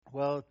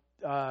Well,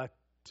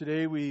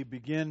 today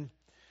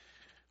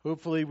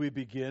hopefully we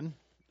begin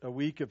a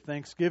week of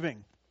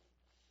Thanksgiving.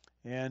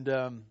 And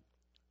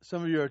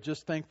some of you are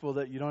just thankful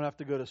that you don't have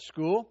to go to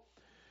school.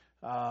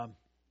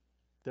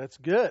 That's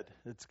good.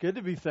 It's good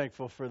to be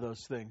thankful for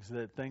those things,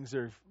 that things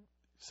are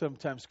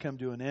sometimes come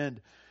to an end.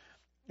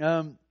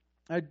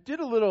 I did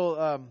a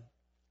little,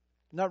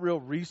 not real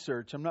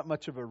research. I'm not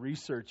much of a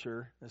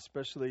researcher,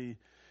 especially in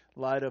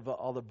light of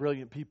all the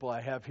brilliant people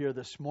I have here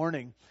this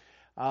morning.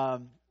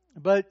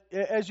 But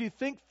as you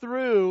think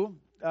through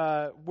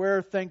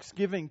where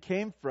Thanksgiving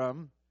came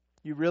from,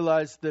 you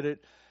realize that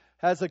it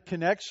has a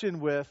connection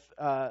with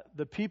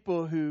the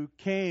people who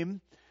came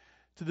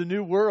to the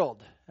New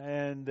World.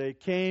 And they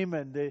came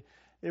and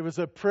it was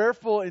a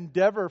prayerful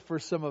endeavor for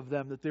some of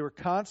them, that they were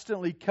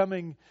constantly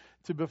coming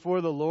to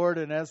before the Lord.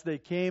 And as they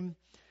came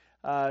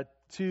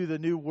to the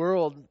New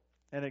World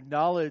and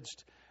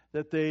acknowledged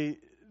that they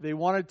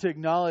wanted to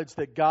acknowledge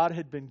that God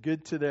had been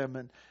good to them.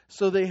 And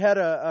so they had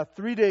a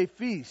 3-day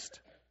feast.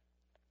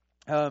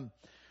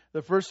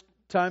 The first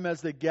time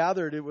as they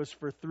gathered, it was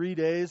for 3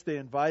 days. They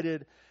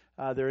invited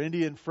their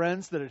Indian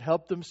friends that had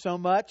helped them so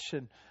much.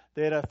 And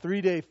they had a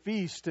 3-day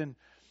feast. And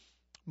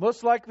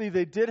most likely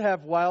they did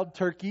have wild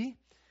turkey.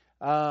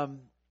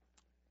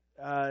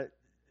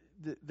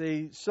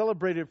 They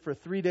celebrated for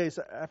 3 days.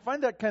 I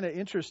find that kind of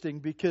interesting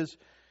because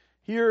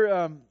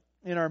here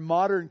in our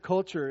modern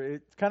culture,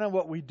 it's kind of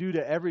what we do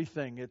to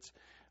everything.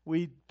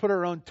 We put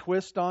our own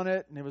twist on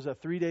it, and it was a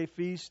 3-day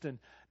feast. And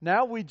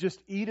now we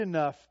just eat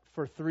enough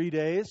for 3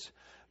 days,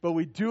 but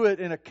we do it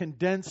in a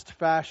condensed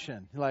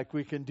fashion, like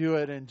we can do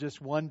it in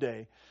just one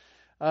day.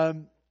 I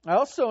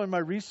also, in my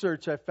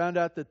research, I found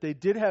out that they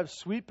did have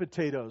sweet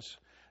potatoes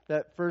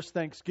that first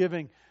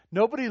Thanksgiving.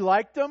 Nobody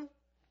liked them,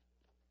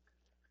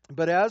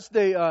 but as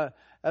they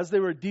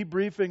were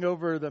debriefing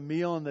over the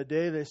meal and the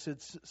day,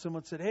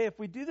 someone said, "Hey, if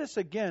we do this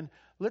again,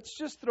 let's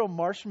just throw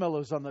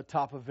marshmallows on the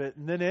top of it,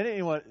 and then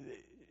anyone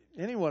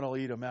will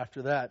eat them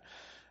after that."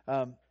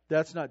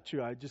 That's not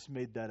true. I just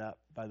made that up,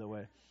 by the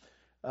way.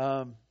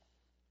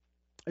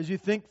 As you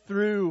think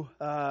through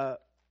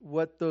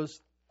what that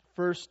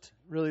first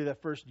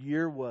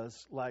year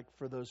was like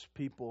for those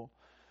people,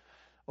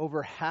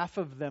 over half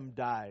of them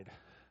died.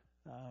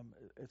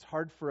 It's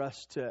hard for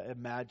us to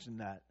imagine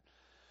that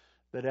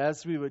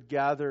as we would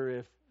gather,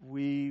 if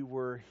we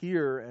were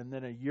here and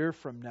then a year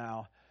from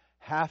now,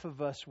 half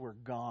of us were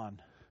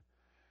gone.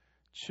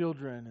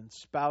 Children and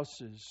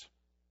spouses.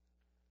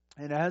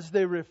 And as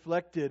they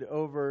reflected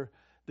over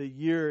the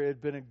year, it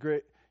had been a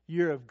great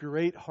year of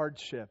great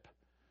hardship.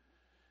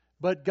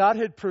 But God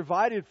had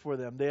provided for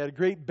them. They had a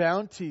great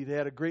bounty. They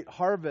had a great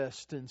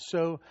harvest. And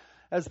so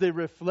as they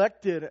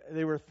reflected,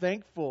 they were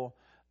thankful,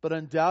 but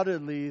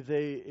undoubtedly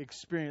they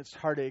experienced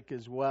heartache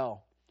as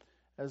well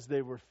as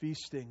they were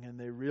feasting and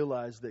they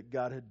realized that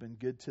God had been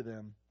good to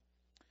them.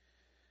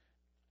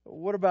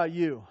 What about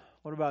you?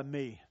 What about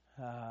me?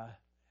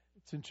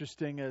 It's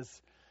interesting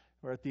as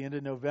we're at the end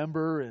of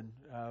November and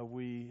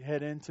we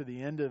head into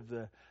the end of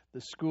the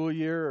school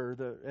year or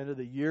the end of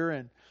the year,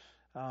 and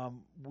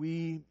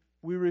we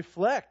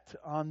reflect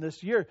on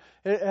this year.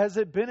 Has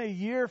it been a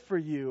year for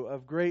you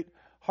of great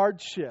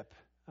hardship,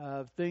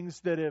 of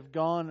things that have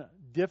gone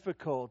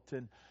difficult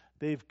and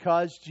they've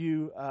caused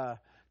you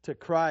to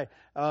cry?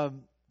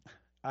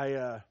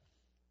 In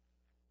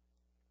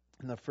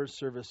the first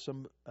service,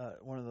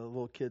 one of the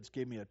little kids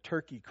gave me a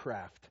turkey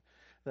craft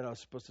that I was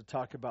supposed to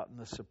talk about in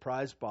the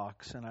surprise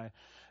box, and I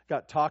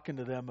got talking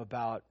to them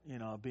about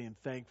being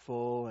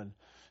thankful and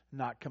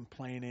not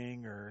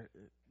complaining or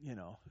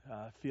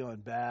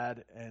feeling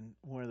bad. And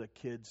one of the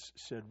kids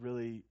said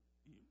really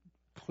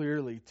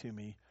clearly to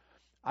me,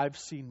 "I've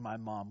seen my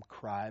mom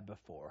cry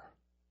before."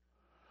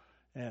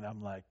 And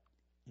I'm like,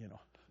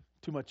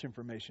 too much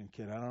information,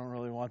 kid. I don't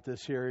really want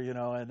this here,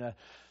 And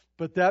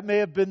but that may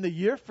have been the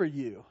year for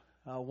you,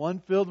 one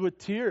filled with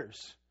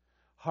tears,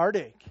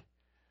 heartache.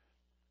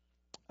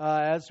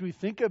 As we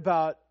think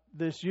about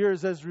this year,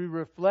 as we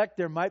reflect,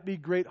 there might be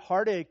great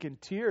heartache and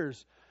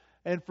tears.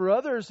 And for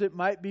others, it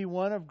might be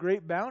one of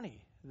great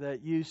bounty,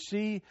 that you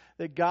see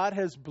that God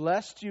has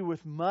blessed you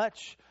with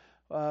much,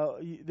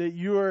 that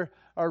you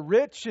are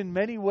rich in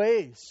many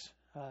ways.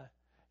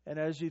 And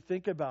as you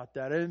think about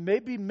that, and it may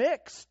be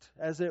mixed,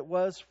 as it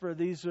was for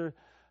these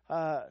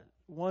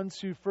ones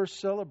who first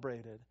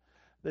celebrated.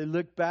 They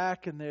look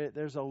back and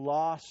there's a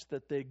loss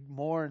that they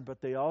mourn, but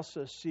they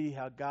also see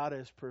how God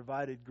has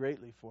provided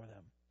greatly for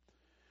them.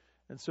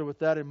 And so with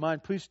that in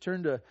mind, please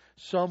turn to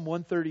Psalm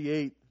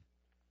 138.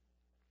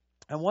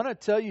 I want to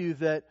tell you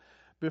that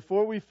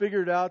before we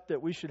figured out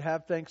that we should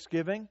have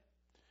Thanksgiving,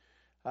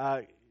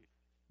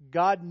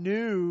 God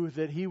knew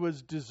that He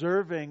was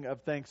deserving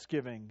of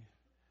thanksgiving.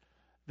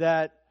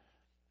 That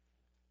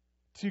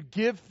to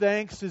give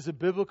thanks is a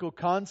biblical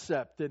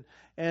concept.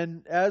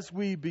 And as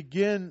we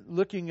begin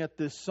looking at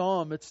this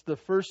psalm, it's the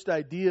first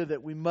idea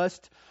that we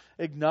must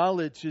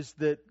acknowledge is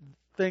that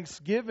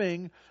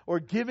thanksgiving or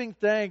giving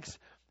thanks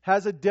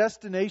has a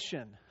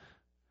destination.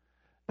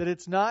 That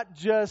it's not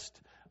just,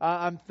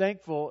 I'm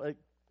thankful.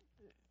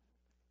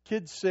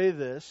 kids say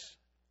this,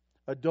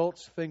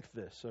 adults think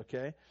this,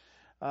 okay?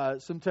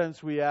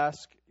 Sometimes we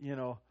ask,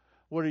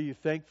 what are you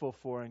thankful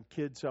for? And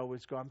kids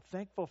always go, I'm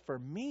thankful for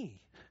me.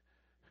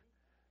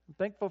 I'm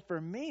thankful for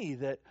me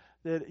that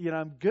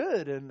I'm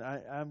good and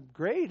I'm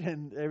great.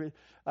 And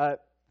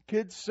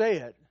kids say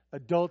it,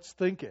 adults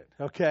think it,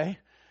 okay?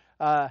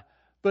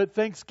 But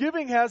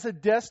Thanksgiving has a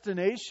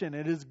destination.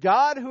 It is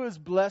God who has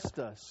blessed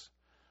us.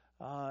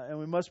 And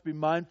we must be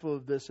mindful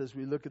of this as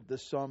we look at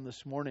this psalm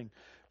this morning.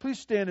 Please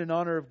stand in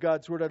honor of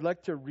God's word. I'd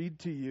like to read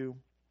to you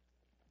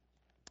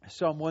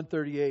Psalm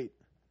 138.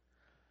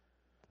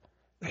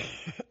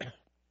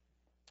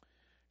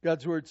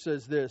 God's word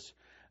says this: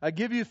 I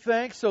give you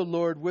thanks, O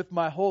Lord, with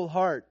my whole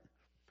heart.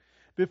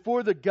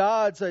 Before the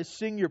gods I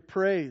sing your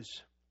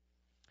praise.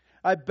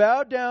 I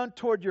bow down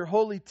toward your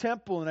holy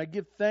temple, and I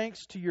give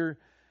thanks to your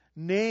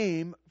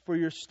name for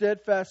your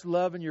steadfast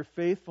love and your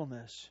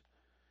faithfulness.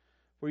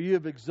 For you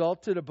have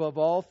exalted above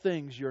all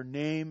things your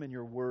name and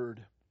your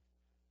word.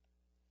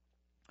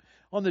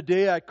 On the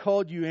day I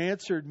called, you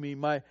answered me.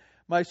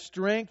 My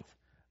strength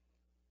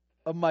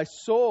of my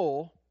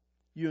soul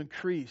you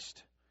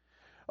increased.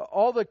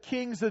 All the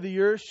kings of the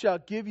earth shall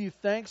give you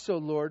thanks, O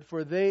Lord,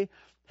 for they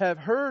have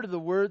heard the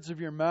words of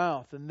your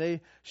mouth, and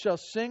they shall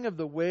sing of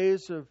the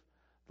ways of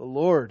the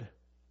Lord.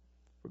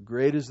 For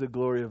great is the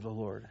glory of the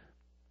Lord.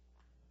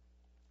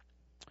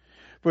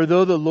 For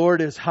though the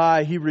Lord is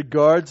high, He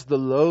regards the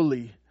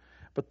lowly,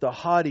 but the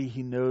haughty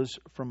He knows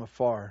from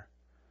afar.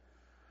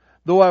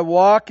 Though I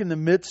walk in the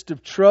midst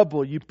of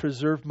trouble, you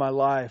preserve my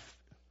life.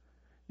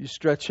 You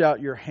stretch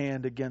out your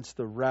hand against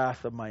the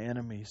wrath of my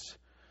enemies,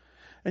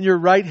 and your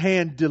right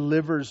hand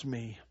delivers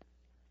me.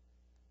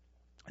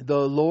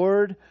 The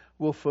Lord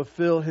will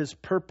fulfill His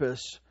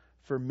purpose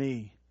for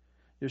me.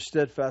 Your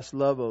steadfast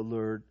love, O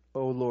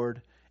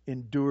Lord,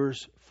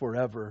 endures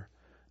forever.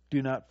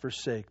 Do not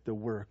forsake the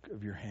work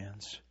of your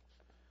hands.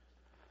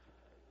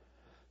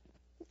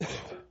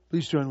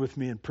 Please join with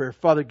me in prayer.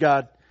 Father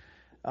God,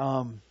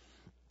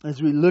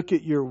 as we look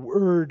at your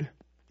word,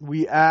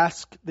 we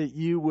ask that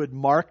you would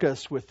mark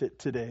us with it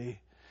today.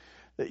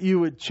 That you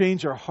would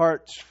change our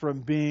hearts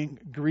from being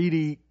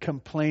greedy,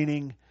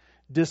 complaining,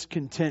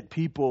 discontent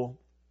people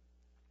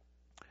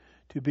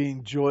to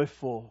being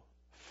joyful,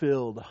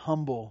 filled,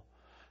 humble,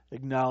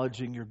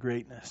 acknowledging your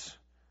greatness.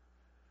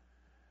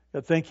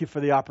 God, thank you for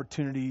the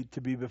opportunity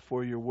to be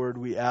before your word.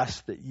 We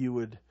ask that you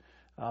would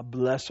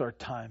bless our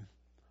time.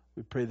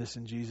 We pray this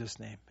in Jesus'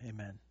 name.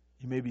 Amen.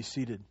 You may be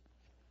seated.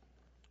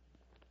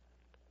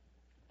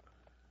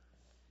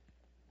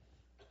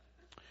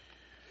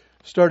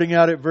 Starting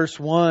out at verse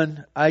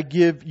 1, I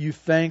give you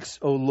thanks,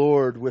 O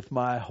Lord, with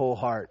my whole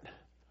heart. I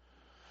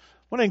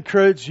want to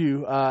encourage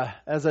you,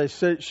 as I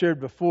shared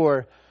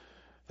before,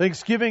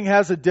 Thanksgiving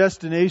has a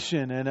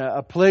destination and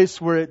a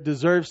place where it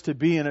deserves to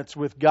be, and it's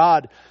with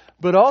God.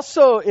 But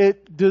also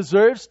it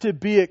deserves to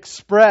be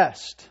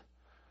expressed.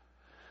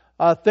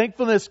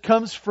 Thankfulness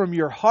comes from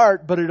your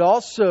heart, but it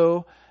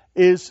also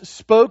is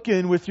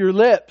spoken with your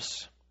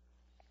lips.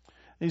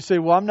 And you say,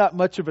 well, I'm not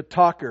much of a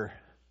talker.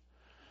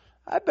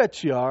 I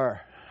bet you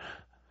are.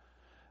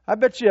 I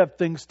bet you have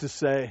things to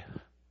say.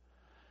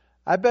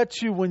 I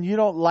bet you when you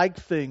don't like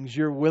things,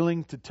 you're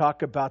willing to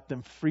talk about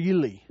them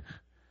freely.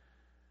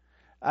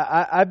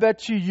 I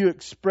bet you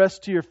express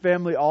to your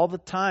family all the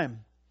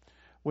time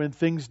when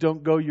things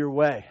don't go your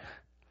way.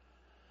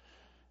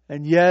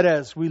 And yet,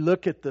 as we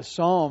look at the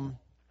psalm,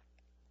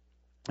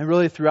 and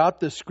really throughout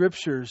the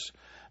scriptures,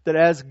 that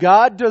as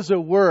God does a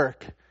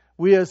work,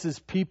 we as His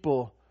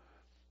people,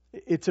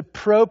 it's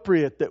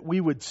appropriate that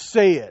we would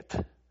say it.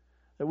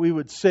 That we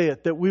would say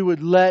it. That we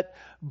would let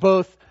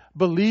both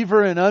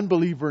believer and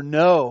unbeliever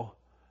know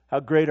how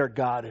great our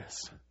God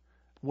is.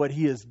 What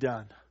He has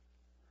done.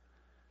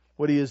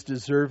 What He is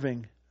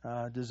deserving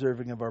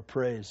of our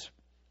praise.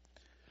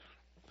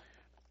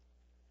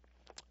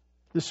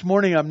 This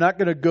morning I'm not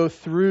going to go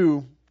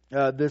through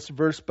this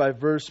verse by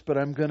verse, but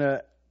I'm going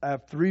to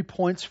have 3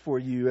 points for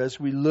you as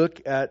we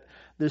look at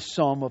this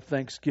psalm of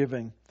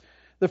thanksgiving.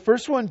 The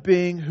first one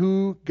being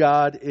who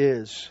God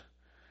is,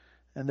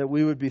 and that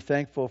we would be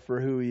thankful for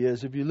who He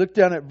is. If you look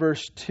down at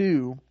verse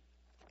 2,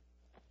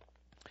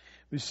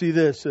 we see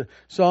this. The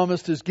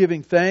psalmist is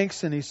giving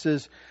thanks, and he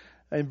says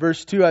in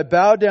verse 2, I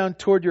bow down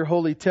toward your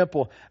holy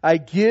temple. I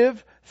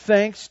give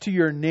thanks to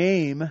your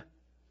name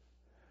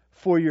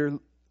for your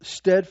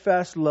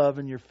steadfast love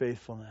and your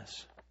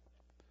faithfulness.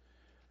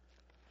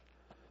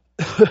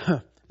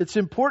 It's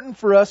important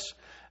for us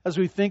as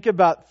we think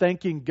about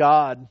thanking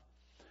God.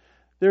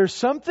 There are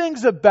some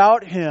things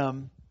about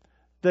Him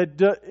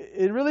that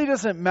it really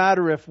doesn't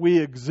matter if we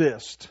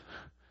exist.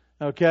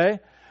 Okay?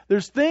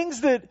 There's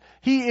things that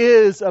He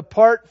is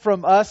apart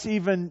from us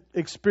even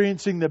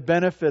experiencing the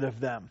benefit of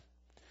them.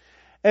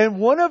 And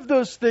one of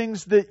those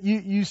things that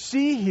you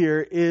see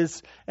here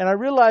is, and I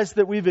realize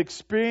that we've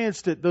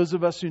experienced it, those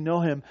of us who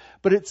know Him,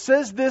 but it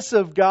says this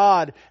of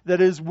God,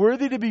 that is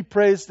worthy to be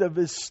praised, of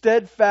His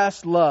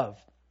steadfast love.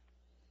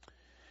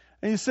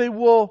 And you say,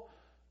 well,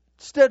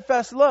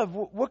 steadfast love,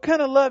 what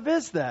kind of love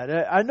is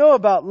that? I know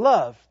about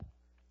love.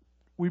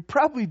 we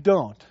probably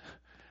don't.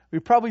 We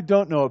probably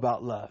don't know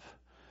about love.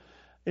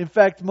 In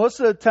fact, most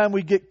of the time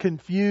we get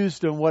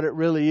confused on what it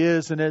really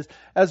is. And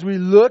as we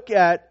look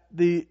at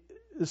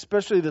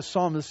especially the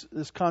Psalm,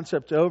 this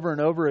concept over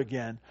and over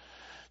again,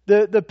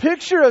 the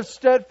picture of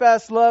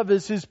steadfast love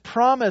is His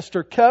promised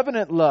or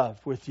covenant love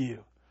with you.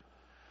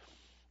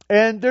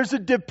 And there's a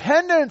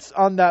dependence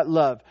on that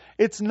love.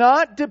 It's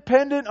not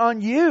dependent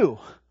on you.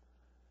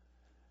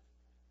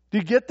 Do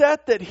you get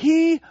that? That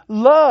He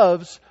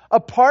loves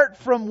apart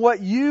from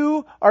what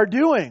you are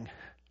doing.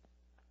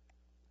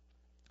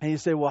 And you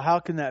say, well, how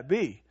can that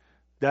be?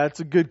 That's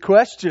a good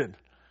question.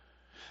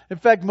 In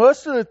fact,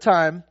 most of the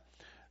time,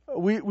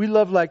 we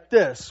love like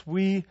this.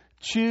 We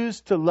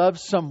choose to love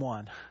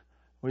someone.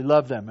 We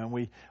love them and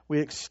we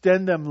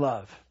extend them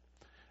love.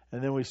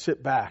 And then we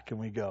sit back and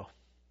we go,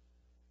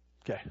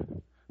 okay.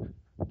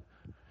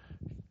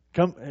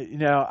 Come,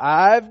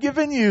 I've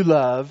given you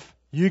love.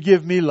 You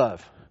give me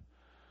love.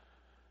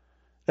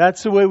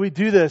 That's the way we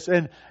do this.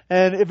 And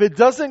if it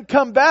doesn't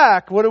come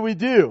back, what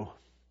do?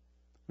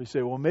 We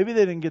say, well, maybe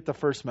they didn't get the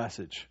first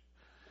message.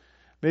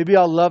 Maybe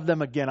I'll love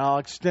them again. I'll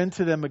extend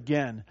to them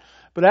again.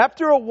 But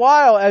after a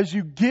while, as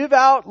you give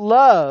out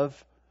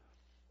love,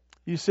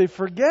 you say,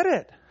 forget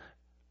it.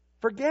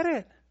 Forget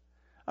it.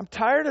 I'm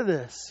tired of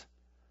this.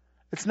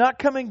 It's not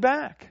coming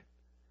back.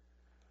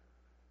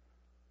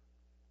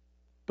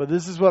 But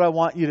this is what I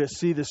want you to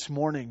see this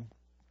morning.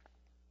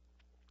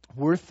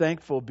 We're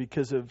thankful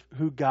because of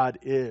who God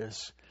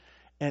is.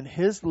 And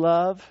His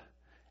love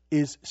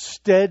is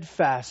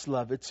steadfast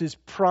love. It's His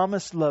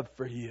promised love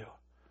for you.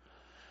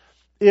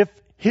 If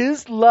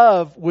His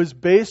love was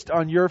based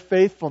on your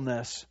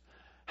faithfulness,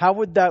 how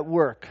would that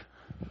work?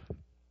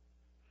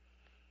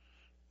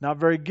 Not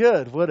very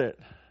good, would it?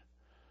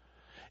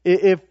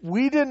 If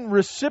we didn't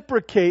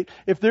reciprocate,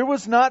 if there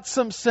was not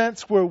some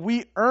sense where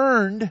we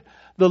earned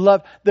the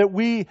love, that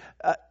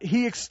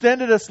He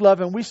extended us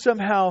love and we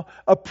somehow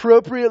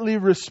appropriately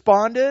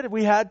responded,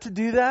 we had to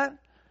do that.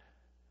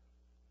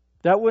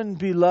 That wouldn't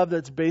be love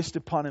that's based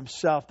upon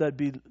Himself. That'd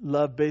be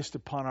love based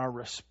upon our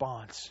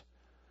response.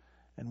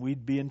 And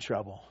we'd be in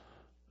trouble.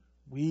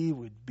 We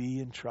would be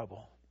in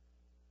trouble.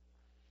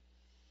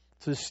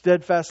 So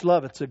steadfast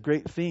love, it's a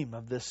great theme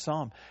of this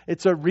psalm.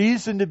 It's a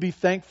reason to be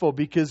thankful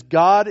because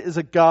God is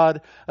a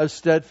God of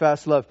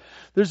steadfast love.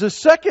 There's a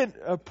second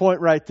point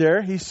right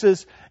there. He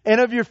says, and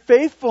of your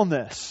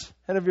faithfulness.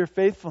 And of your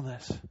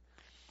faithfulness.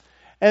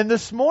 And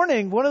this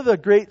morning, one of the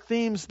great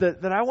themes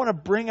that I want to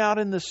bring out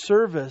in this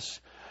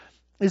service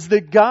is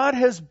that God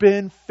has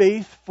been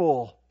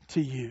faithful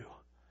to you.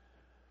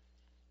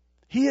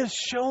 He has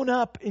shown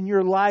up in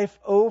your life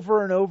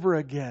over and over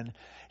again.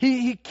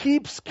 He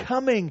keeps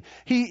coming.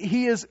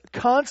 He is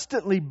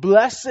constantly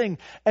blessing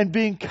and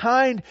being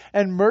kind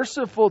and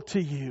merciful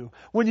to you.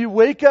 When you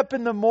wake up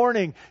in the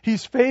morning,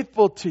 He's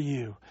faithful to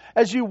you.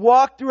 As you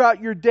walk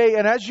throughout your day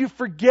and as you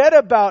forget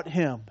about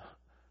Him,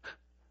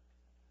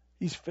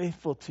 He's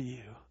faithful to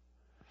you.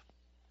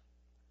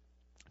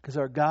 Because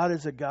our God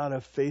is a God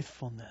of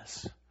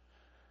faithfulness.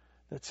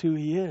 That's who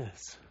He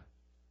is.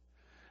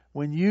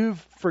 When you've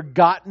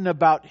forgotten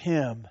about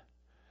Him,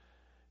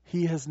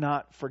 He has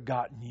not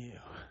forgotten you.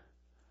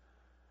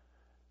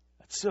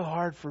 It's so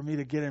hard for me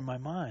to get in my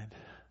mind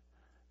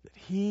that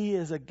He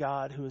is a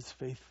God who is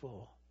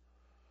faithful.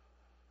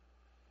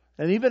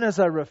 And even as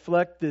I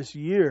reflect this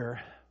year,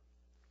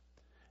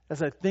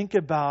 as I think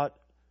about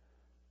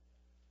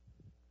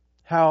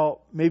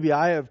how maybe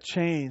I have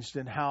changed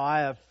and how I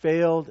have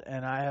failed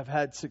and I have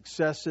had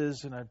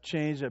successes and I've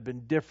changed, I've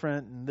been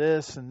different and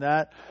this and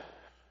that.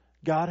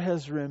 God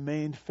has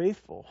remained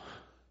faithful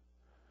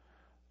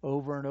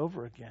over and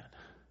over again.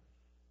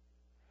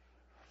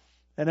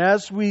 And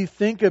as we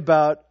think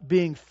about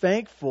being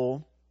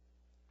thankful,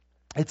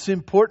 it's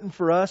important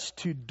for us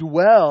to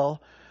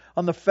dwell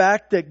on the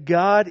fact that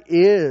God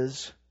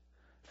is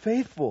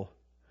faithful.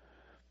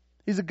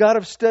 He's a God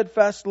of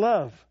steadfast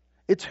love.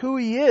 It's who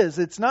He is.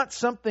 It's not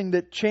something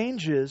that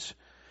changes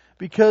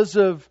because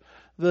of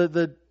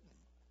the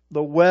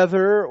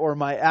weather or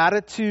my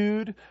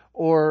attitude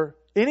or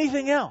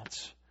anything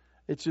else.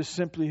 It's just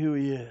simply who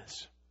He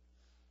is.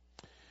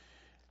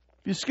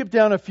 If you skip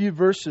down a few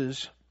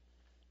verses,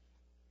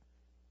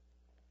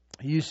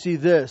 you see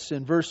this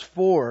in verse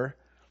 4.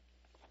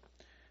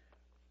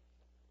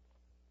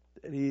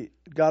 He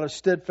got a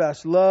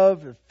steadfast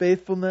love, a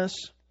faithfulness.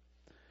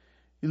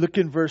 You look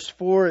in verse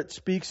 4, it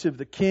speaks of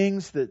the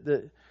kings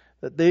that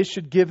they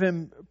should give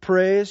Him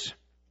praise.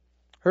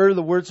 Heard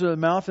the words of the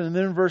mouth. And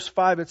then in verse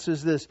 5 it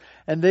says this,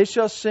 and they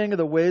shall sing of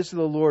the ways of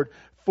the Lord,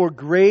 for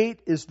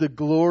great is the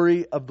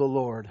glory of the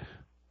Lord.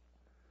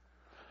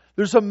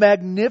 There's a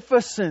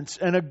magnificence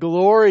and a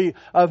glory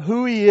of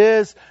who He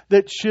is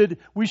that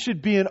we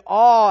should be in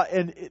awe,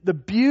 and the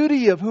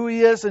beauty of who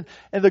He is and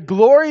the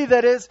glory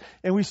that is.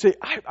 And we say,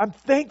 I'm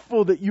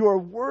thankful that You are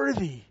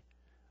worthy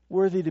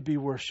to be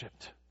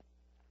worshipped.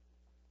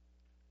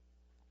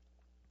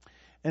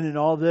 And in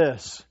all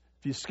this,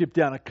 if you skip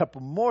down a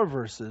couple more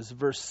verses,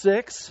 verse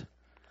 6,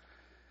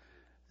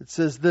 it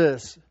says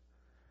this,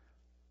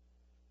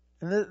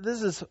 And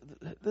this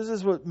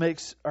is what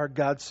makes our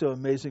God so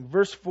amazing.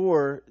 Verse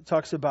 4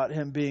 talks about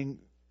Him being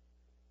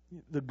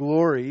the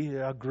glory,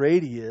 how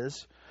great He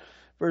is.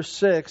 Verse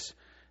 6,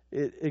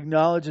 it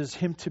acknowledges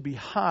Him to be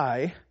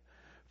high.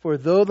 For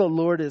though the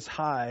Lord is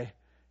high,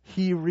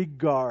 He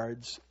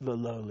regards the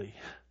lowly.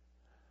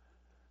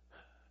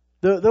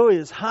 Though He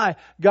is high,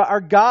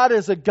 our God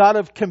is a God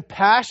of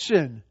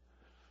compassion.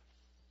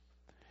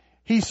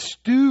 He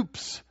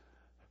stoops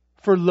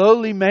for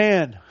lowly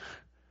man.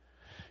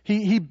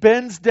 He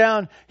bends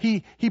down.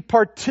 He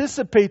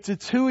participates.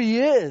 It's who He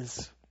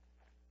is.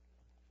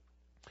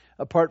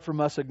 Apart from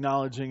us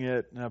acknowledging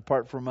it, and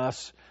apart from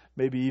us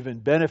maybe even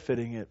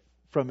benefiting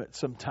from it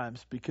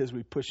sometimes because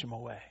we push Him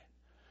away.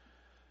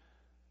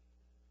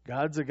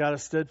 God's a God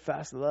of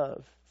steadfast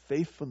love,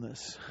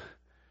 faithfulness.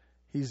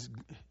 There's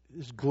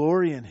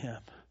glory in Him.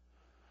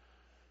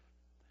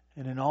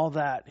 And in all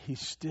that, He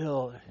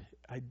still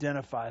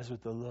identifies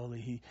with the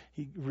lowly.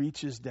 He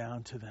reaches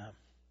down to them.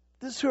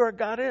 This is who our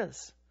God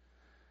is.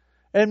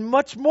 And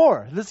much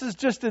more. This is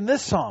just in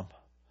this psalm.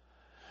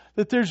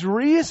 That there's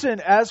reason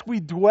as we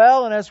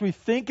dwell and as we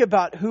think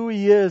about who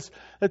He is,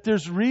 that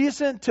there's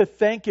reason to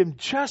thank Him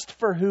just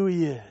for who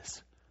He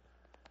is.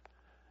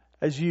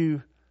 As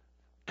you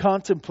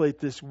contemplate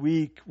this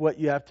week what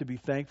you have to be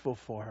thankful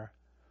for,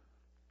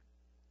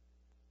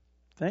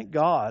 thank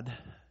God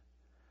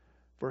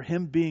for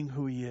Him being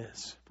who He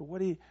is, for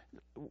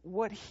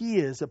what He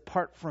is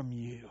apart from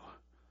you.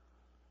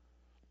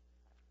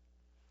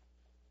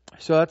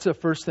 So that's the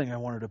first thing I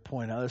wanted to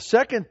point out. The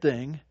second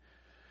thing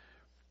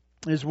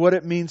is what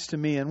it means to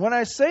me. And when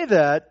I say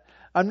that,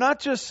 I'm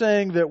not just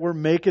saying that we're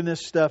making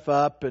this stuff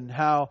up and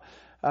how,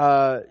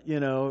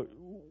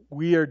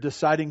 we are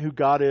deciding who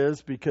God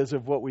is because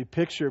of what we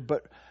picture,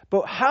 but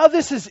how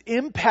this has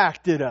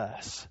impacted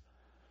us.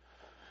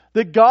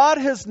 That God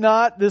has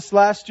not, this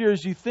last year,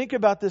 as you think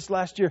about this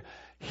last year,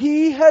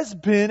 He has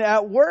been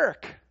at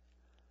work.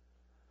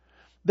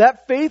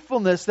 That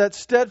faithfulness, that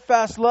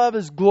steadfast love,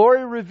 His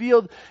glory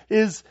revealed,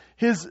 is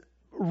His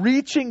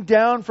reaching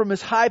down from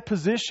His high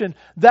position.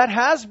 That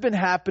has been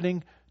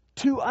happening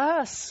to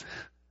us.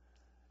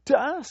 To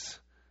us.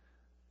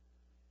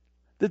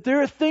 That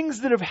there are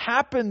things that have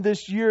happened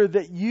this year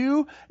that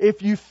you,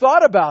 if you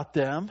thought about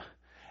them,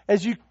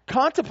 as you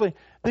contemplate,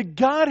 that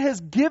God has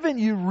given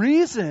you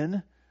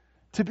reason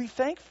to be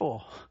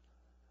thankful.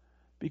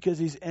 Because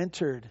He's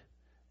entered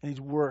and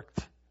He's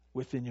worked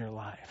within your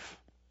life.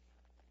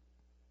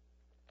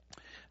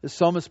 The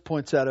psalmist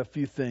points out a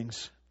few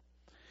things.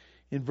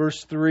 In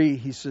verse 3,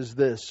 he says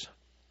this: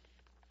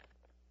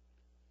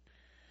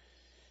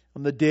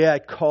 "On the day I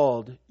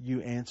called,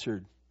 you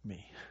answered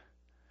me."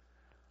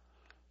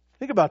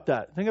 Think about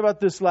that. Think about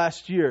this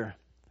last year.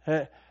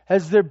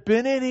 Has there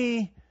been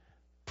any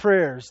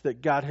prayers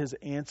that God has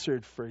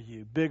answered for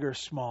you, big or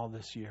small,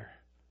 this year?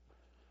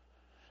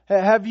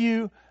 Have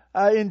you,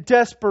 in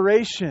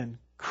desperation,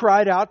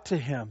 cried out to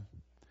Him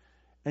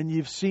and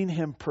you've seen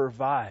Him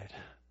provide?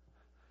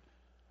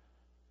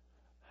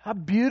 How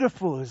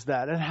beautiful is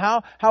that? And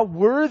how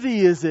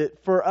worthy is it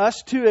for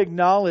us to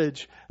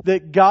acknowledge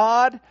that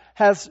God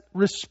has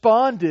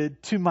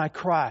responded to my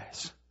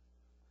cries?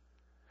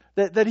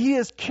 That He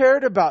has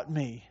cared about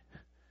me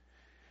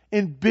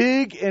in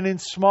big and in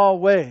small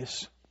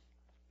ways.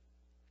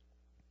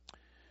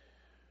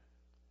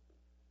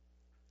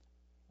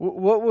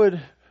 What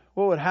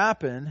would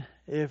happen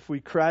if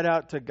we cried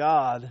out to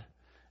God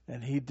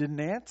and He didn't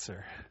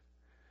answer?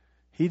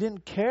 He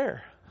didn't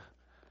care.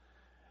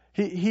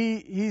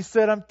 He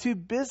said, "I'm too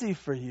busy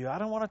for you. I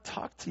don't want to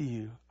talk to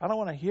you. I don't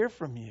want to hear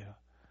from you."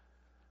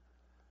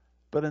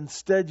 But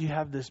instead you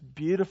have this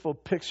beautiful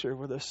picture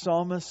where the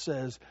psalmist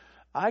says,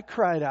 "I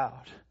cried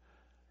out.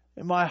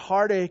 In my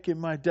heartache, in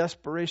my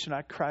desperation,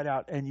 I cried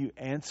out and you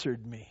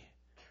answered me.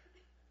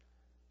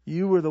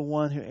 You were the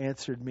one who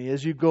answered me."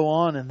 As you go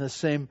on in the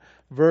same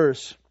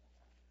verse,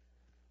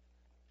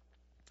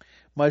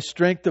 "My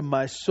strength of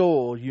my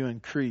soul you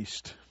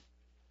increased."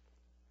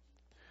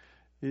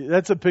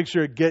 That's a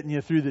picture of getting you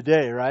through the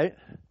day, right?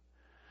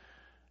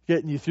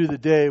 Getting you through the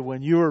day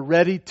when you were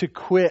ready to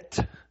quit.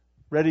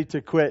 Ready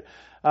to quit.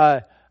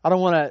 I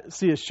don't want to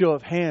see a show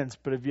of hands,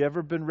 but have you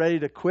ever been ready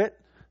to quit?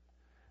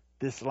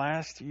 This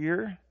last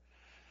year?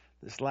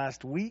 This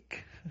last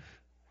week?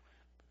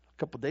 A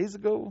couple days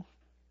ago?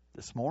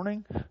 This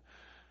morning?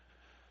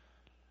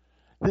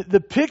 The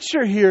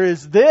picture here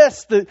is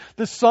this.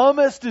 The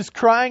psalmist is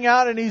crying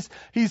out and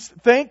he's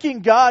thanking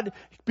God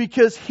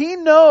because he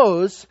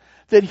knows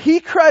that he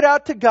cried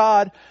out to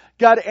God,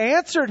 God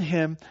answered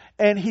him,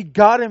 and He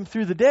got him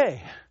through the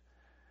day.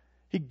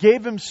 He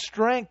gave him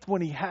strength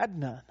when he had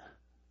none.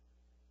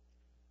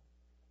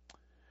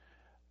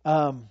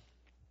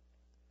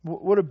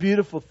 What a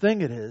beautiful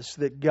thing it is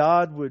that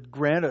God would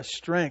grant us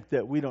strength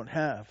that we don't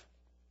have.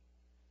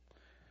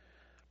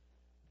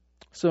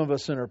 Some of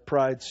us in our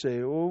pride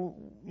say, "Well,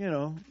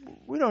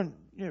 we don't.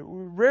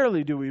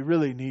 Rarely do we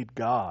really need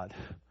God."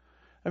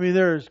 I mean,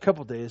 there's a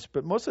couple days,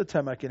 but most of the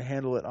time I can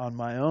handle it on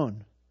my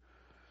own.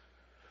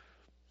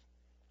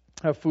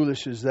 How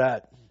foolish is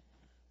that?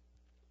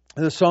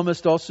 The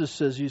psalmist also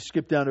says, you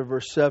skip down to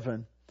verse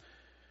 7.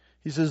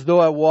 He says, though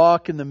I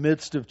walk in the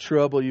midst of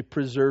trouble, you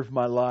preserve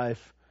my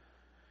life.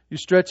 You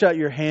stretch out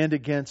your hand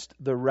against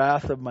the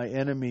wrath of my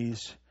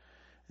enemies,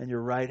 and your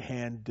right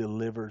hand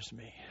delivers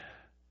me.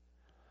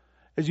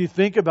 As you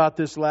think about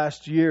this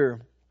last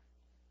year,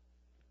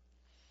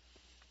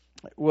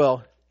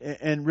 well,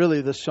 and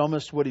really the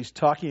psalmist, what he's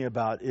talking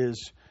about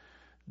is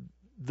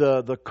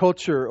the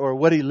culture or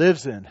what he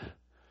lives in.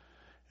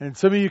 And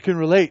some of you can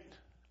relate.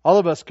 All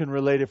of us can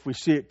relate if we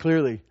see it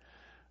clearly.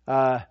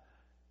 The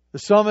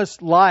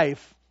psalmist's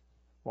life,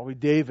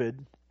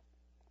 David,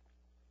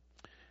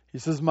 he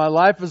says, my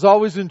life is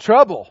always in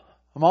trouble.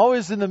 I'm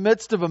always in the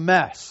midst of a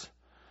mess.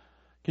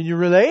 Can you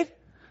relate?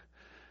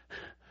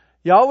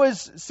 You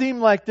always seem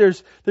like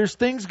there's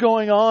things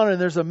going on and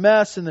there's a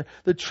mess and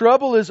the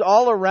trouble is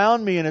all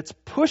around me and it's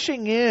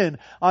pushing in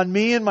on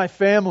me and my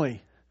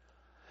family.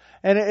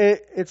 And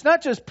it's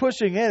not just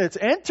pushing in, it's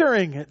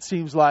entering, it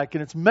seems like,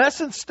 and it's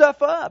messing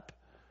stuff up.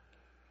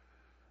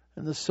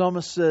 And the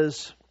psalmist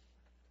says,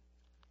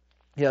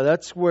 yeah,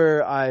 that's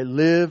where I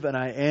live and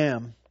I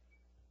am.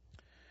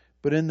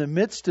 But in the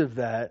midst of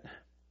that,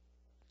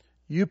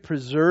 you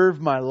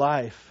preserve my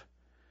life.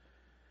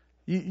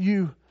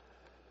 You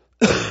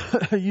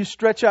you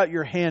stretch out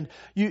your hand.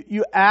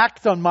 You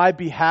act on my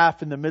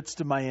behalf in the midst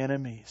of my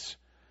enemies.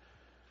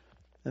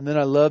 And then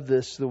I love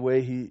this, the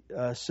way he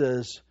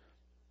says,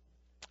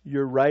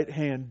 your right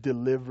hand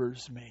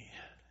delivers me.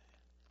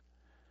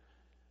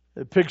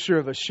 A picture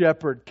of a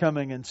shepherd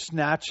coming and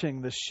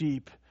snatching the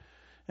sheep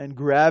and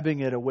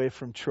grabbing it away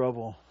from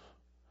trouble.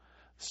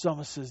 The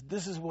psalmist says,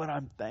 this is what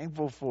I'm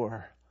thankful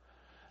for.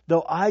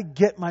 Though I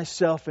get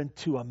myself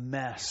into a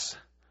mess,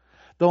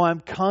 though I'm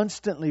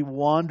constantly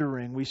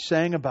wandering, we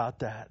sang about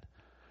that,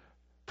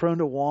 prone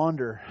to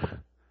wander.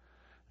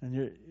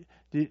 And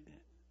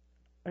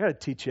I got to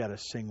teach you how to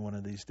sing one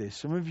of these days.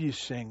 Some of you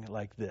sing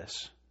like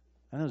this.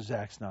 I know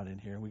Zach's not in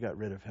here. We got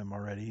rid of him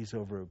already. He's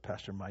over at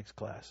Pastor Mike's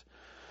class.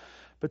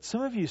 But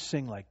some of you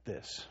sing like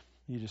this.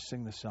 You just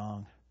sing the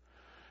song.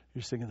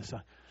 You're singing the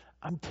song.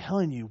 I'm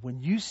telling you,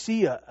 when you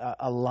see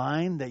a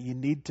line that you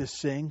need to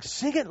sing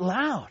it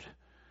loud.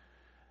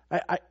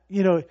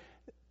 You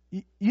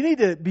need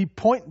to be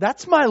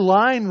that's my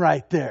line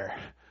right there.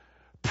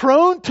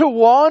 Prone to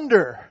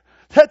wander.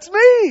 That's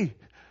me.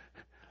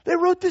 They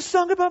wrote this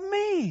song about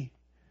me.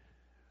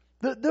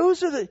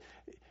 Those are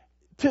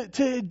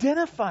to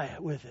identify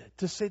it with it,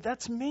 to say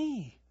that's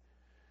me.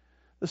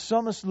 The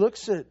psalmist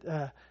looks at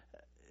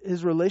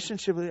his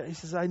relationship with it. He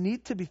says, I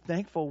need to be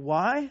thankful.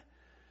 Why?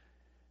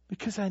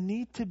 Because I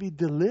need to be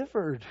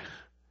delivered.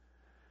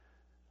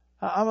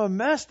 I'm a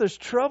mess. There's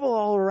trouble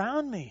all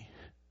around me.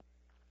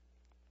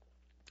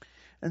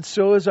 And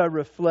so as I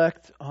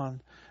reflect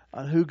on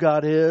who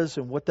God is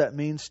and what that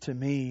means to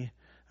me,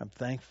 I'm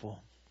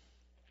thankful.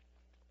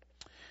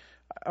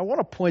 I want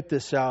to point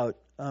this out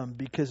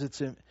because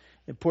it's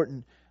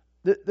important.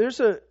 There's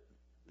a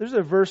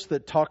verse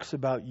that talks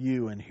about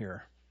you in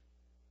here.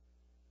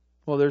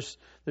 Well, there's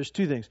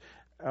two things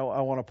I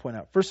want to point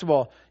out. First of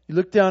all, you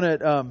look down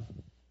at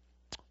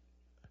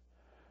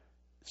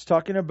it's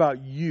talking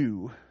about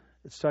you.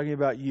 It's talking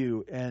about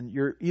you, and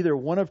you're either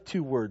one of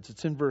two words.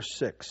 It's in verse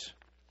 6.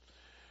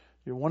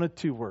 You're one of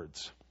two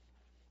words.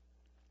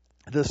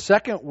 The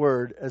second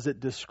word, as it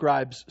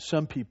describes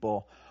some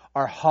people,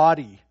 are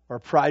haughty or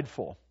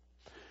prideful.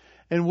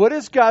 And what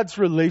is God's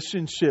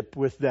relationship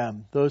with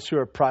them, those who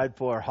are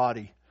prideful or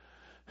haughty?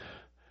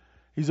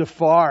 He's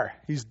afar.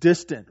 He's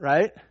distant,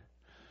 right?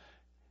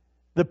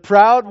 The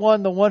proud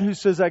one, the one who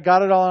says, I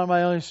got it all on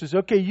my own, he says,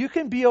 okay, you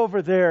can be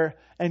over there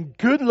and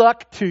good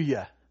luck to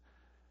you.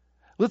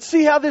 Let's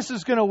see how this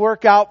is going to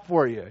work out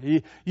for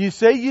you. You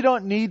say you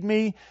don't need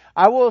me.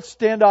 I will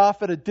stand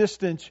off at a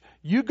distance.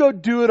 You go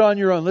do it on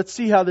your own. Let's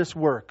see how this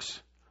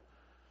works.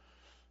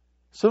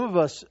 Some of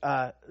us,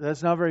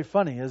 that's not very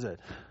funny, is it?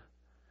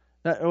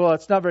 Well,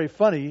 it's not very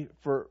funny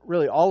for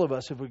really all of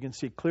us if we can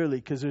see clearly,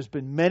 because there's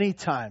been many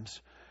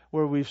times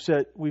where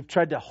we've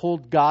tried to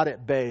hold God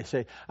at bay,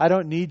 say, I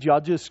don't need you,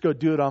 I'll just go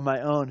do it on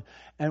my own.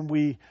 And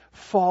we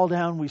fall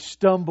down, we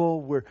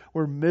stumble,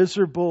 we're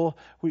miserable,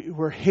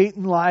 we're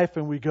hating life,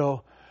 and we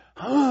go,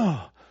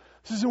 oh,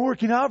 this isn't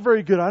working out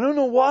very good. I don't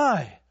know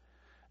why.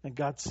 And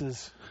God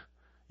says,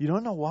 you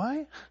don't know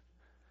why?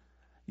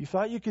 You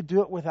thought you could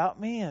do it without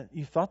me, and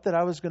you thought that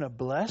I was going to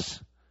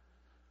bless?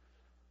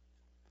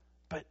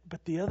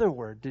 But the other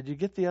word, did you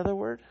get the other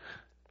word?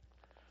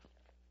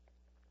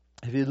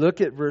 If you look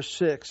at verse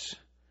 6,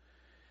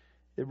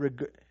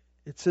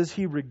 it says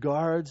he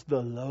regards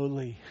the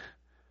lowly,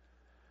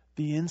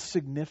 the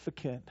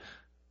insignificant,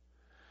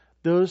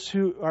 those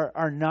who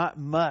are not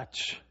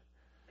much.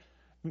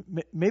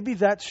 Maybe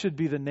that should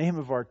be the name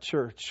of our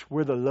church,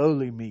 where the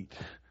lowly meet,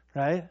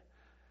 right?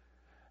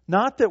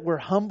 Not that we're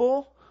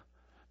humble,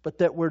 but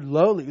that we're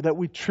lowly, that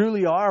we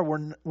truly are.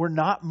 We're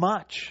not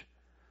much.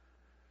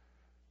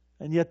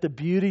 And yet the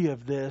beauty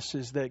of this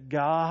is that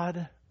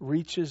God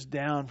reaches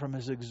down from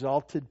His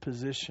exalted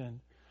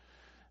position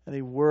and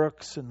He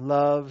works and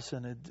loves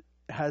and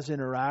has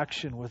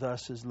interaction with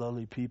us as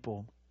lowly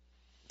people.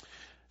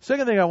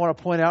 Second thing I want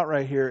to point out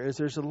right here is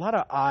there's a lot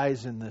of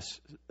eyes in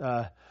this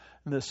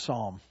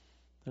psalm.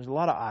 There's a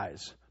lot of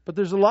eyes, but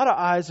there's a lot of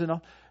eyes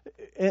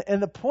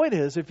and the point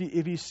is, if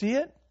you see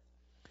it,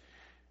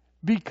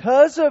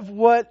 because of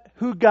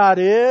who God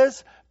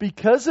is,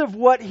 because of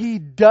what He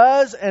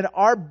does and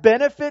our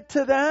benefit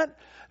to that,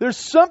 there's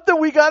something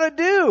we got to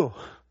do.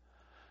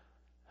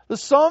 The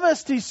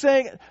psalmist, he's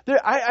saying,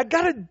 I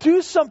got to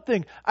do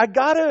something. I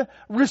got to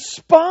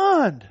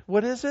respond.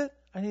 What is it?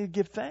 I need to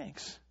give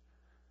thanks.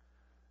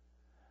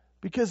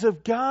 Because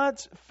of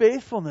God's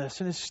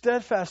faithfulness and His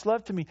steadfast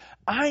love to me,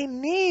 I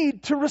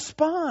need to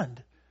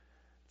respond.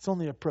 It's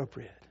only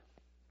appropriate.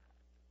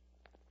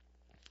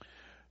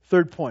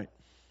 Third point.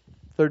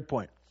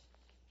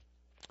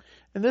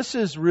 And this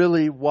is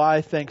really why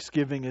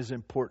Thanksgiving is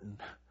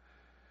important.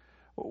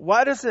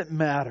 Why does it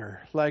matter?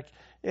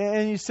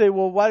 And you say,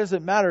 well, why does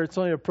it matter? It's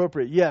only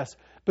appropriate. Yes.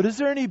 But is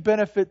there any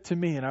benefit to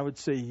me? And I would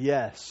say,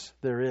 yes,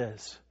 there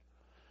is.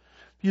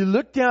 You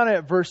look down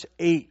at verse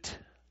 8.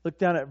 Look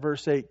down at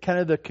verse 8, kind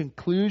of the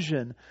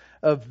conclusion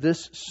of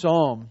this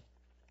psalm.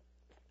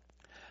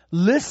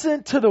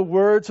 Listen to the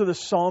words of the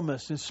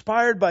psalmist,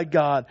 inspired by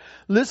God.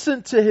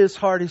 Listen to his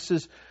heart. He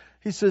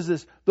says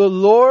this, the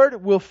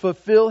Lord will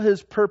fulfill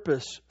His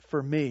purpose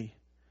for me.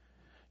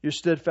 Your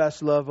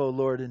steadfast love, O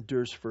Lord,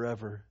 endures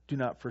forever. Do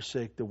not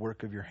forsake the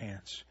work of your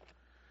hands.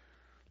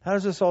 How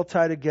does this all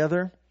tie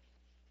together?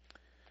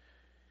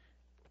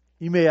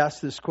 You may ask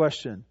this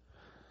question.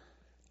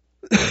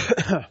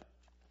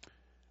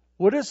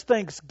 What does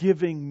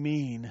Thanksgiving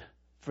mean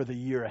for the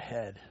year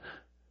ahead?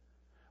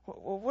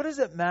 What does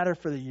it matter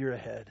for the year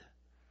ahead?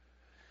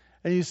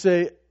 And you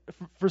say,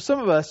 for some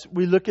of us,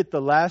 we look at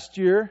the last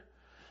year,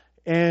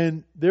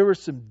 and there were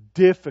some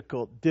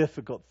difficult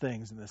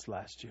things in this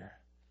last year.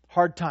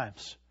 Hard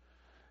times.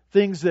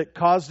 Things that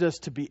caused us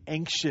to be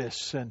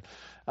anxious and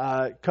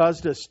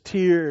caused us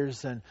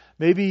tears and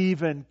maybe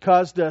even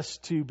caused us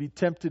to be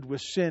tempted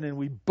with sin, and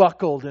we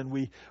buckled and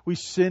we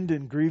sinned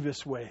in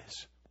grievous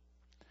ways.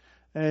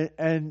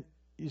 And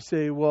you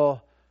say,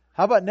 well,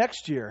 how about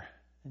next year?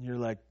 And you're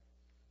like,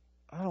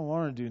 I don't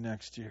want to do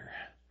next year.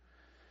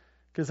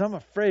 Because I'm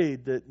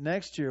afraid that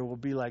next year will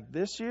be like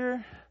this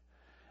year,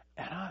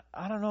 and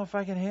I don't know if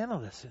I can handle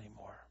this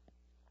anymore.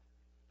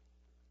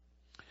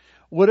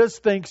 What does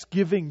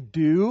Thanksgiving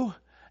do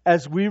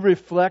as we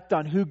reflect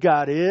on who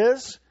God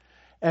is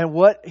and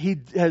what He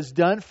has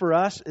done for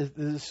us?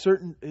 Is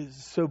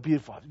so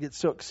beautiful. I get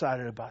so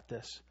excited about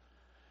this.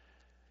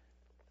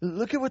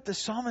 Look at what the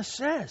psalmist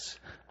says.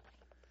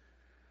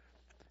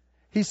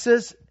 He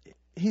says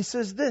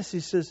this. He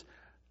says,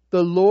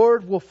 the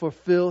Lord will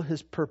fulfill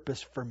His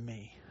purpose for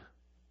me.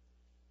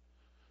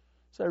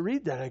 So I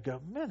read that, I go,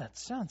 man, that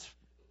sounds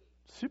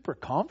super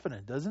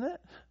confident, doesn't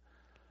it?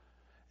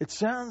 It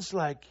sounds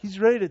like he's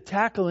ready to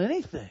tackle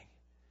anything.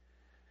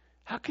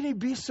 How can he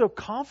be so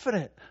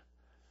confident?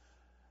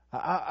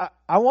 I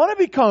want to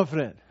be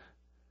confident.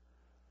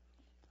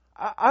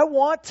 I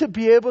want to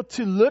be able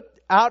to look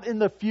out in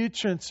the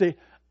future and say,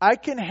 I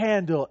can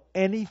handle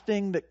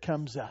anything that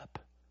comes up.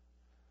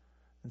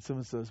 And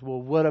someone says,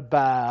 well, what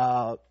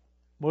about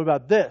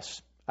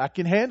this? I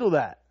can handle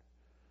that.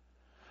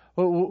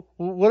 Well,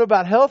 what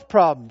about health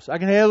problems? I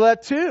can handle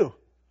that too.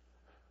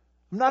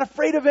 I'm not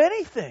afraid of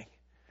anything.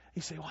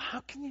 You say, well,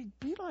 how can you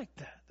be like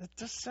that? That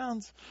just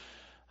sounds,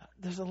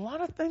 there's a lot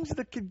of things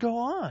that could go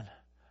on.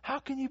 How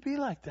can you be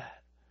like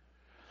that?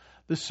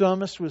 The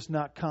psalmist was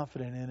not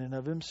confident in and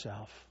of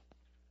himself.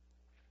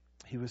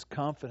 He was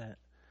confident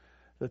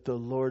that the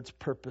Lord's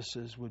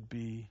purposes would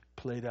be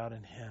played out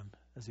in him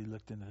as he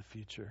looked into the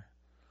future.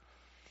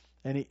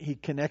 And he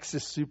connects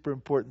this super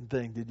important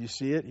thing. Did you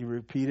see it? He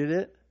repeated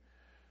it.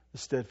 The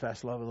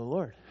steadfast love of the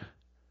Lord.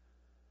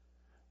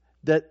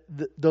 That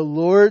the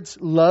Lord's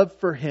love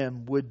for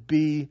him would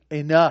be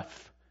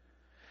enough.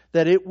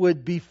 That it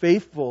would be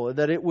faithful.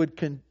 That it would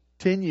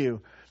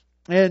continue.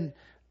 And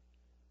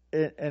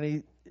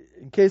he,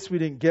 in case we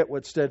didn't get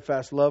what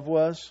steadfast love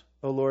was,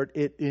 oh Lord,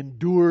 it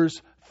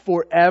endures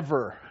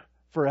forever.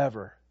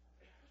 Forever.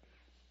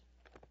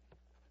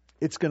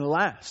 It's going to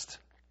last.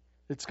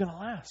 It's going to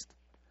last.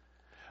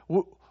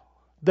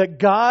 That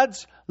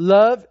God's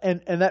love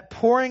and that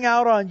pouring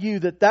out on you,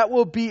 that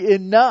will be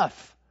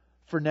enough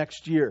for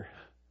next year.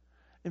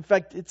 In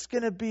fact, it's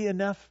going to be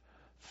enough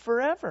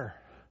forever.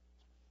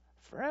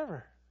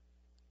 Forever.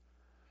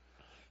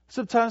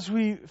 Sometimes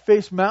we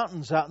face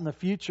mountains out in the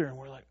future and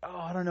we're like, oh,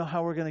 I don't know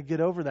how we're going to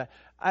get over that.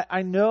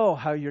 I know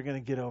how you're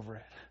going to get over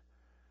it.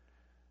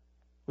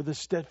 With the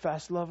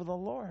steadfast love of the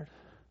Lord.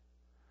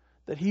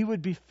 That He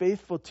would be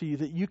faithful to you,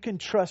 that you can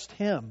trust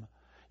Him.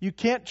 You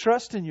can't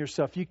trust in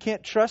yourself. You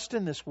can't trust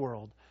in this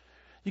world.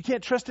 You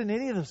can't trust in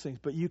any of those things,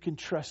 but you can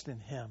trust in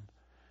Him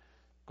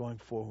going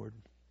forward.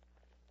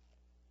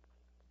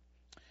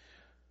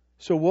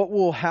 So what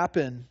will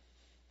happen?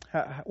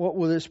 What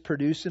will this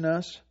produce in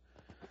us?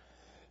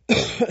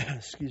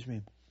 Excuse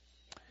me.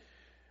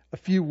 A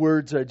few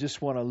words I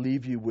just want to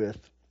leave you with.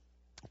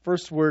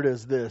 First word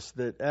is this,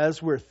 that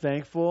as we're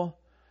thankful,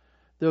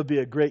 there'll be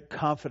a great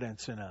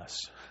confidence in us.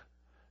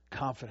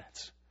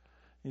 Confidence.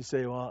 You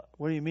say, well,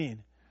 what do you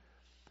mean?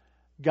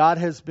 God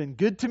has been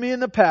good to me in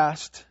the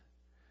past.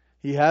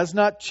 He has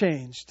not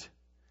changed.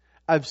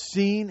 I've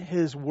seen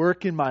His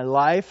work in my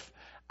life.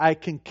 I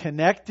can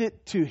connect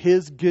it to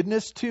His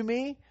goodness to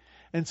me.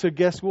 And so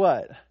guess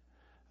what? I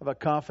have a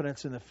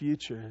confidence in the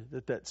future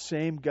that that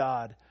same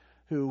God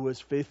who was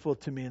faithful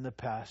to me in the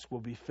past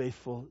will be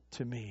faithful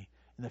to me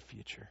in the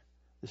future,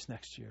 this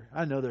next year.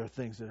 I know there are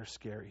things that are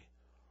scary.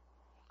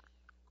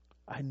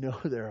 I know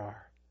there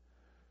are.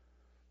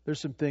 There's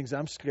some things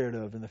I'm scared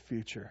of in the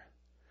future.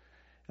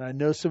 And I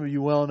know some of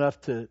you well enough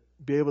to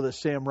be able to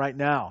say them right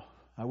now.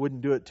 I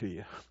wouldn't do it to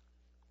you.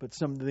 But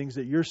some of the things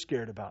that you're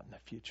scared about in the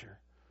future.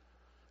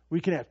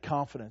 We can have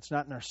confidence,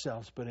 not in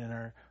ourselves, but in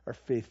our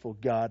faithful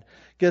God.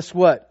 Guess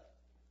what?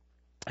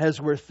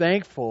 As we're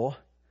thankful,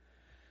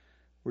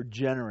 we're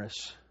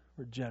generous.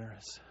 We're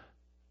generous.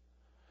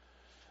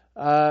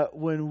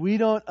 When we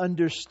don't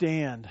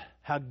understand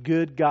how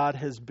good God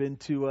has been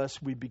to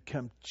us, we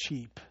become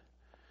cheap.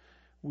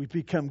 We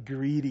become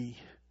greedy.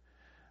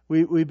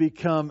 We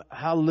become,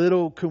 how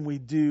little can we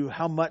do?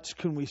 How much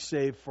can we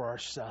save for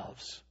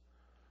ourselves?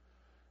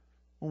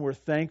 When we're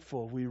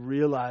thankful, we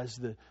realize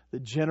the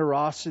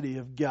generosity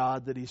of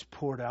God that He's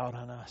poured out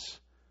on us.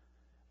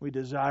 We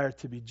desire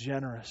to be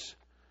generous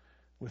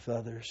with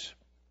others.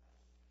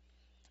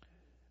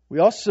 We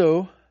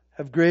also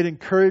have great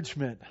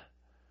encouragement.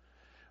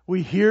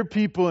 We hear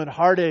people in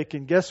heartache,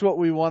 and guess what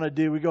we want to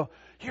do? We go,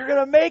 "You're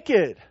going to make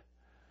it."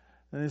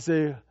 And they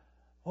say,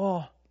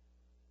 "Well,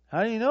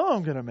 how do you know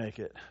I'm going to make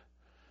it?"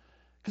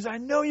 "Because I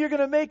know you're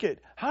going to make it."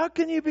 "How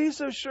can you be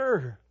so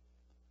sure?"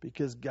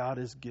 Because God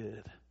is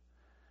good.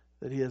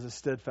 That He has a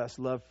steadfast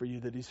love for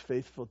you, that He's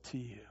faithful to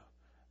you.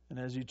 And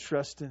as you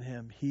trust in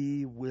Him,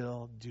 He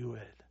will do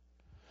it.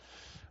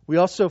 We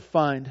also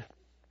find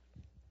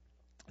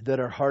that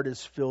our heart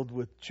is filled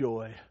with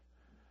joy.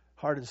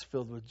 Heart is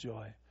filled with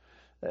joy.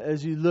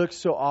 As you look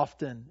so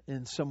often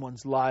in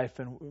someone's life,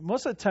 and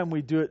most of the time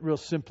we do it real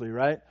simply,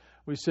 right?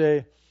 We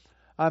say,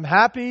 "I'm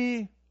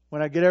happy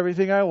when I get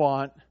everything I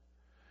want,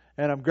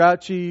 and I'm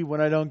grouchy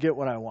when I don't get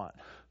what I want."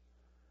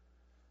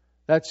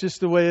 That's just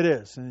the way it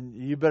is. And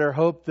you better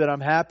hope that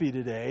I'm happy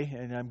today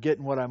and I'm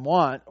getting what I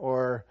want,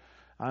 or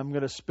I'm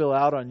going to spill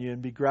out on you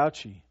and be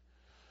grouchy.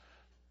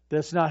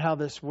 That's not how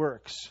this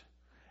works.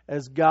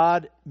 As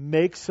God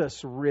makes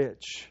us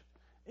rich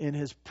in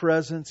His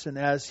presence, and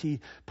as He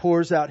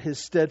pours out His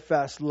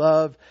steadfast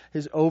love,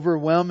 His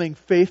overwhelming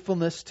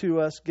faithfulness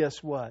to us,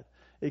 guess what?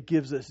 It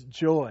gives us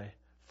joy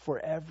for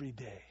every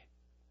day.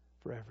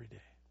 For every day.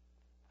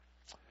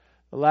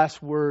 The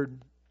last word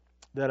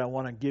that I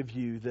want to give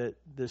you that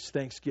this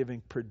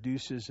Thanksgiving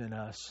produces in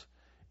us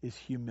is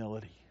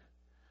humility.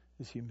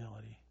 Is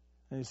humility.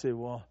 And you say,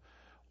 "Well,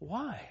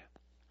 why?"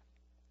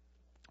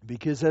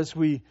 Because as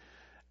we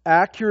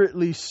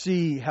accurately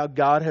see how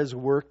God has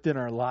worked in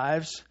our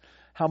lives,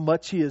 how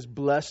much He has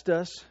blessed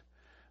us,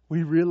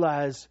 we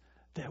realize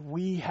that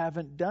we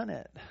haven't done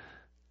it.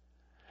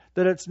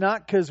 That it's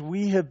not because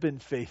we have been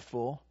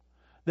faithful,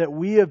 that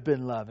we have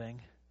been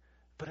loving,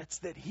 but it's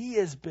that He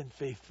has been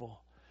faithful.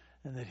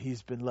 And that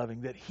He's been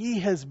loving, that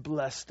He has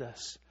blessed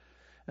us.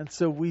 And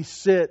so we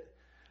sit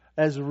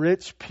as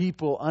rich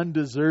people,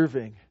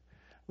 undeserving.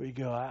 We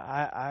go,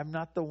 I'm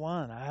not the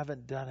one. I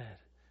haven't done it.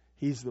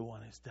 He's the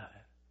one who's done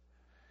it.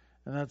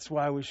 And that's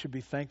why we should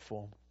be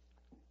thankful.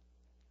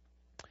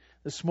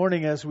 This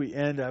morning as we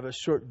end, I have a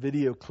short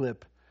video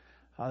clip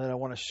that I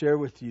want to share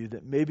with you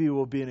that maybe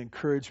will be an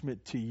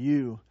encouragement to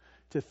you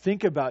to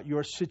think about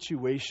your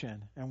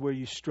situation and where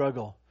you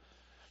struggle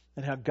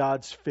and how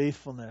God's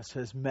faithfulness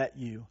has met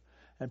you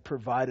and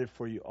provided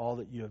for you all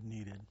that you have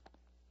needed.